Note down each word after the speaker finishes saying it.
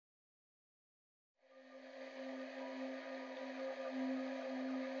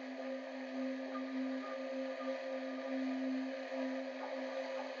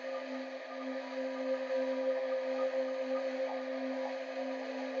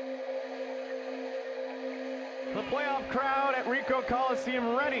The playoff crowd at Ricoh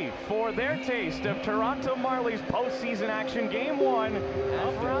Coliseum ready for their taste of Toronto Marlies postseason action. Game 1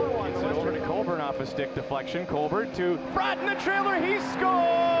 of round 1. It's over to Colburn off a stick deflection. Colburn to Bratton, the trailer. He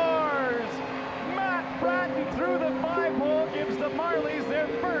scores! Matt Bratton through the 5-hole gives the Marlies their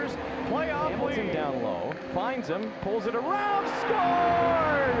first playoff lead. Down low, finds him, pulls it around,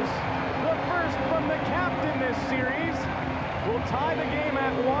 scores! The first from the captain this series. Will tie the game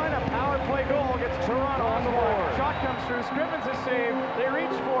at 1. A power play goal gets Toronto on the board. Shot comes through. Scrivens a save. They reach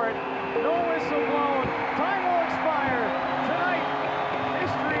for it. No whistle blown. Time will expire. Tonight,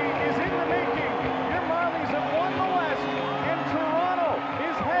 history is in the making. Your Marlies have won the West, and Toronto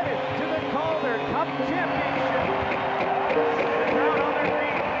is headed to the Calder Cup Championship. The crowd on their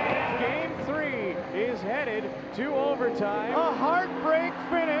feet. Game 3 is headed to overtime. A heartbreak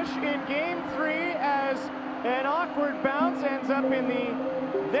finish in Game 3 as an awkward bounce ends up in the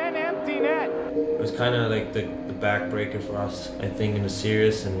then empty net. It was kind of like the backbreaker for us, I think, in the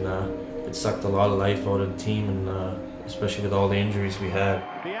series, and it sucked a lot of life out of the team, and especially with all the injuries we had.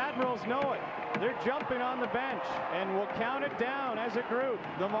 The Admirals know it. They're jumping on the bench and will count it down as a group.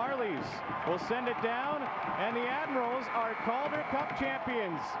 The Marlies will send it down, and the Admirals are Calder Cup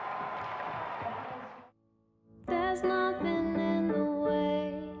champions. There's nothing in the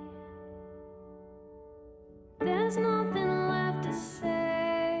way. There's nothing left to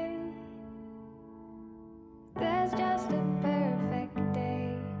say. There's just a perfect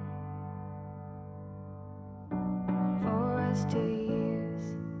day for us to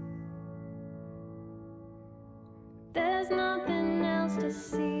use. There's nothing else to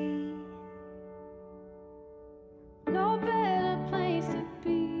see. No better place to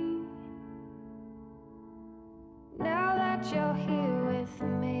be. Now that you're here with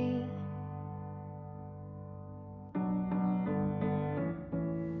me.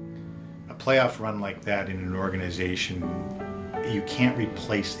 A playoff run like that in an organization, you can't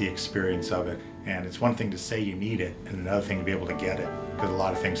replace the experience of it. And it's one thing to say you need it, and another thing to be able to get it, because a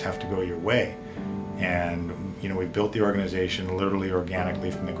lot of things have to go your way. And you know, we've built the organization literally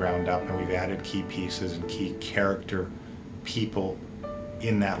organically from the ground up, and we've added key pieces and key character people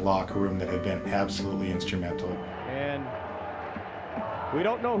in that locker room that have been absolutely instrumental. And we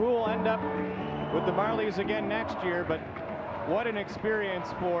don't know who will end up with the Marlies again next year, but what an experience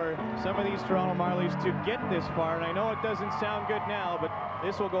for some of these Toronto Marlies to get this far. And I know it doesn't sound good now, but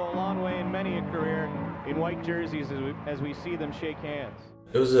this will go a long way in many a career in white jerseys as we see them shake hands.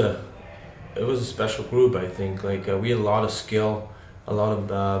 It was a special group, I think. Like we had a lot of skill, a lot of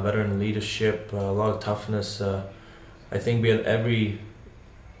veteran leadership, a lot of toughness. I think we had every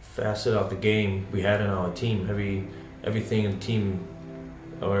facet of the game we had in our team. Everything in the team,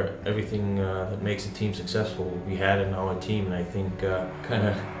 or everything that makes a team successful, we had in our team. And I think kind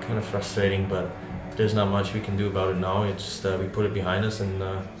of frustrating, but there's not much we can do about it now. It's just we put it behind us, and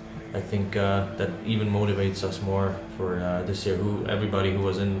I think that even motivates us more for this year. Everybody who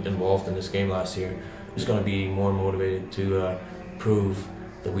was involved in this game last year is going to be more motivated to prove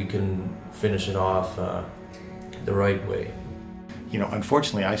that we can finish it off the right way. You know,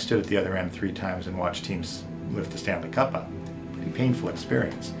 unfortunately, I stood at the other end 3 times and watched teams lift the Stanley Cup up. Pretty painful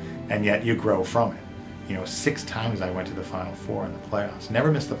experience, and yet you grow from it. You know, 6 times I went to the Final Four in the playoffs.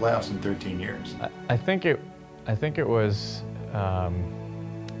 Never missed the playoffs in 13 years. I think it was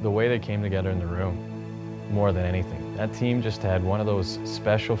the way they came together in the room more than anything. That team just had one of those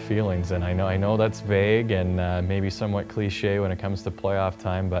special feelings, and I know that's vague and maybe somewhat cliche when it comes to playoff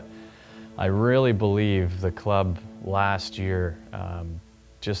time, but I really believe the club last year,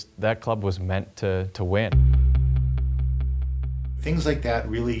 just that club was meant to win. Things like that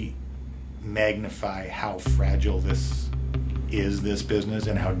really magnify how fragile this business,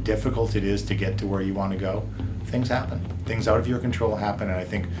 and how difficult it is to get to where you want to go. Things happen. Things out of your control happen, and I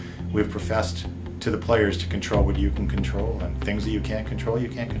think we've professed to the players to control what you can control, and things that you can't control, you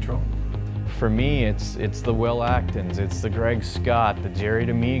can't control. For me, it's the Will Actons, it's the Greg Scott, the Jerry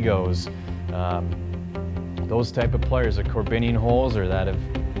D'Amigos, those type of players, the Corbinian Holzer, that have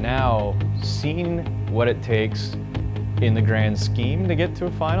now seen what it takes in the grand scheme to get to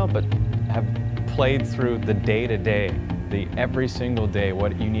a final, but have played through the day-to-day, the every single day,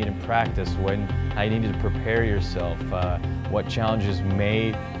 what you need in practice, how you need to prepare yourself, what challenges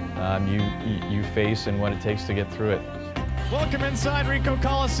you face, and what it takes to get through it. Welcome inside Ricoh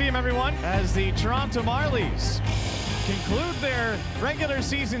Coliseum, everyone, as the Toronto Marlies conclude their regular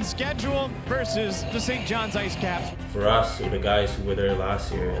season schedule versus the St. John's Ice Caps. For us, the guys who were there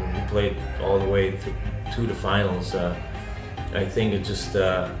last year and we played all the way to the finals, I think it just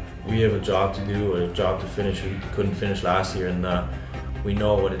we have a job to do, or a job to finish. We couldn't finish last year, and we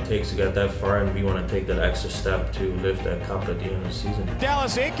know what it takes to get that far, and we want to take that extra step to lift that cup at the end of the season.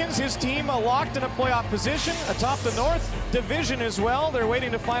 Dallas Aikens, his team locked in a playoff position atop the North Division as well. They're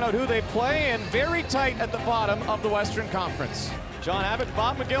waiting to find out who they play, and very tight at the bottom of the Western Conference. John Abbott,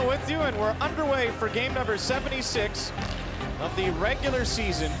 Bob McGill with you, and we're underway for game number 76 of the regular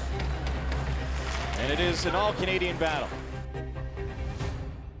season. And it is an all-Canadian battle.